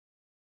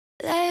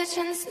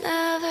Legends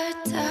never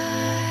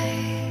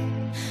die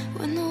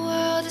when the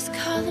world is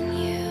calling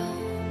you.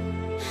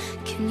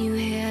 Can you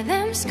hear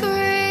them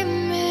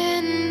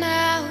screaming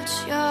out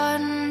your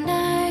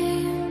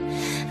name?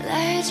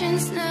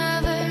 Legends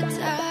never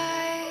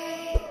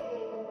die.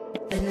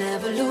 They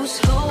never lose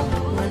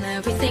hope when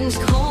everything's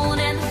cold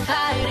and the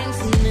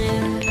fighting's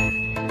near.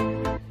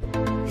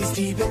 It's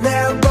deep in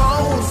their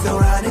bones, they'll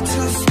run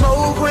into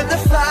smoke when the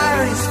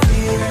fire is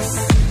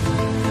fierce.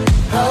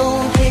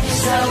 Oh, pick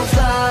yourself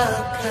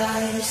up,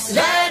 guys.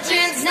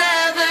 Legends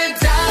never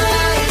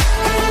die.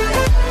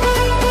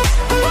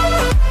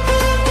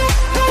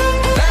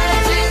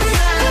 Legends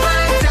never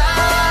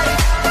die.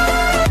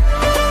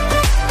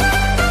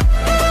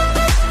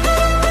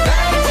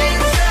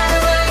 Legends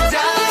never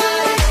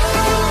die.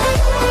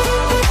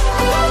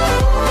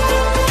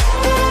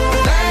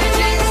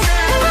 Legends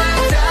never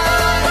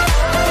die.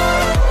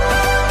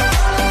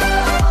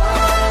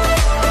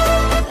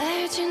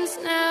 Legends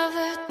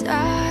never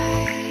die.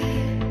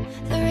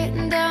 They're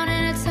written down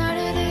in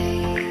eternity,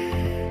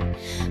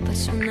 but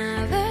you'll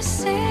never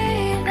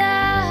see the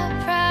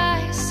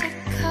price it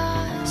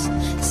cost.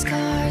 The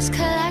scars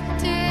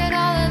collected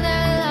all of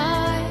their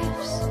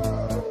lives.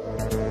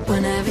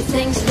 When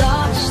everything's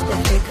lost, they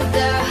pick up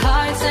their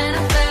hearts and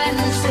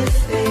avenge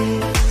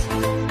defeat.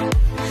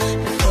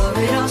 Before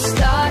it all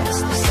starts,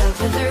 they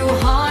suffer through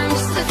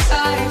harms to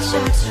touch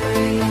your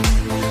dream.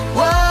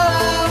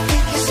 Whoa,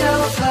 pick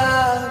yourself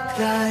up,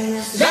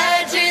 guys.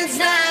 Legends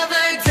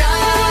never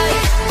die.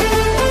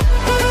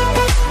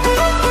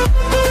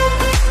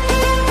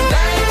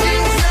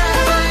 Legends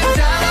never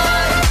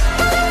die.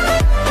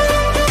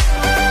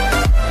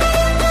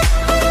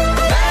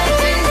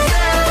 Legends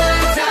never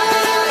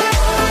die.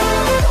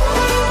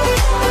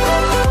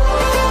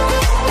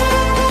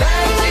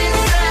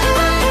 Legends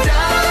never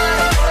die.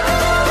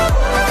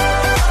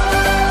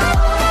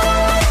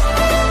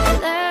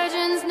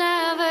 Legends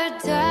never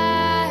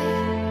die.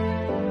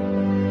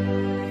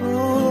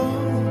 Oh,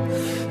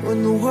 when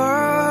the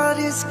world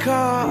is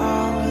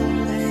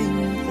calling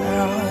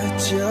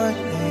out your